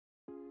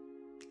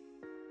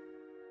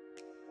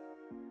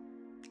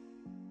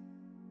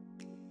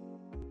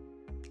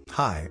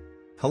Hi.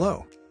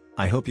 Hello.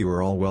 I hope you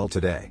are all well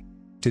today.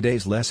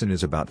 Today's lesson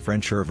is about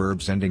French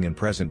verbs ending in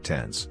present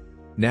tense.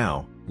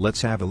 Now,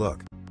 let's have a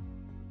look.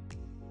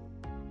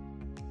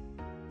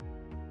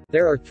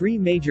 There are three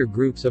major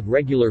groups of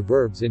regular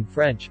verbs in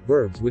French: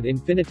 verbs with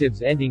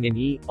infinitives ending in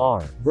e,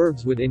 r,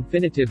 verbs with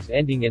infinitives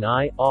ending in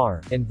I,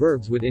 r, and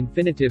verbs with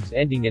infinitives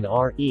ending in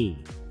r, e.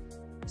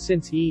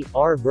 Since e,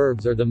 r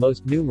verbs are the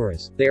most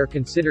numerous, they are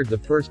considered the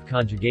first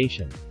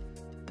conjugation.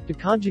 To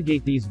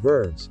conjugate these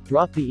verbs,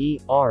 drop the e,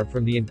 r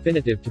from the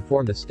infinitive to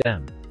form the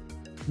stem.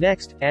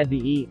 Next, add the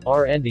e,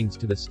 r endings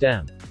to the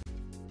stem.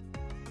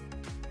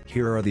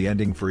 Here are the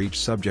ending for each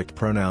subject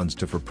pronouns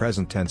for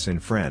present tense in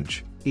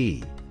French: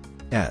 e,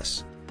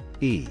 s,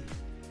 e,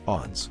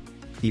 ons,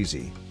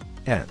 easy,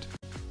 et.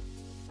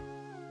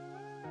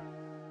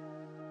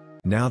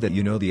 Now that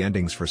you know the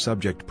endings for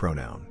subject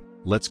pronoun,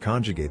 let's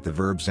conjugate the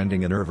verbs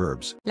ending in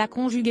verbs. La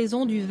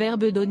conjugaison du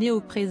verbe donner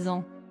au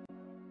présent.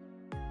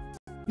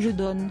 Je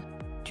donne,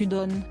 tu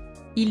donnes,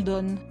 il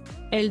donne,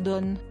 elle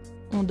donne,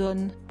 on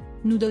donne,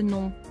 nous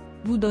donnons,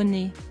 vous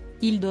donnez,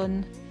 il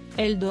donne,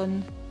 elle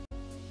donne.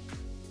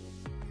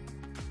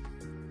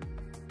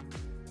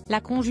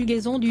 La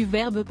conjugaison du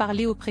verbe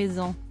parler au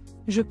présent.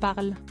 Je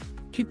parle,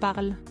 tu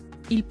parles,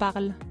 il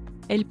parle,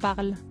 elle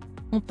parle,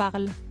 on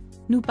parle,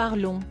 nous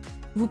parlons,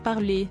 vous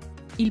parlez,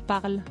 il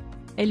parle,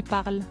 elle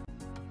parle.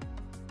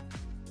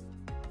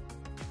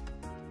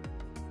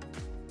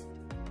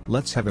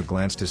 Let's have a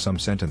glance to some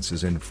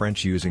sentences in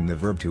French using the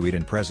verb to eat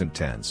in present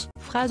tense.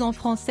 Phrase en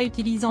français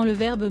utilisant le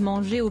verbe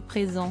manger au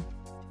présent.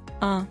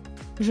 1.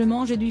 Je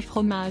mange du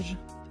fromage.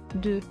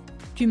 2.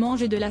 Tu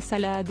manges de la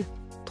salade.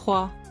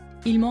 3.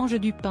 Il mange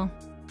du pain.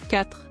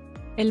 4.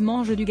 Elle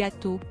mange du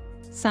gâteau.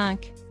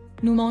 5.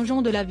 Nous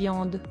mangeons de la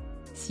viande.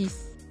 6.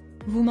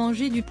 Vous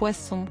mangez du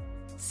poisson.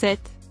 7.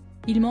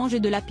 Il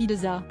mange de la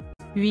pizza.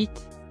 8.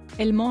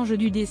 Elle mange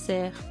du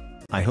dessert.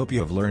 I hope you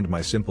have learned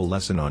my simple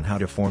lesson on how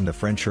to form the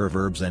French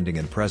verbs ending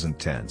in present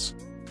tense.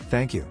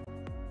 Thank you.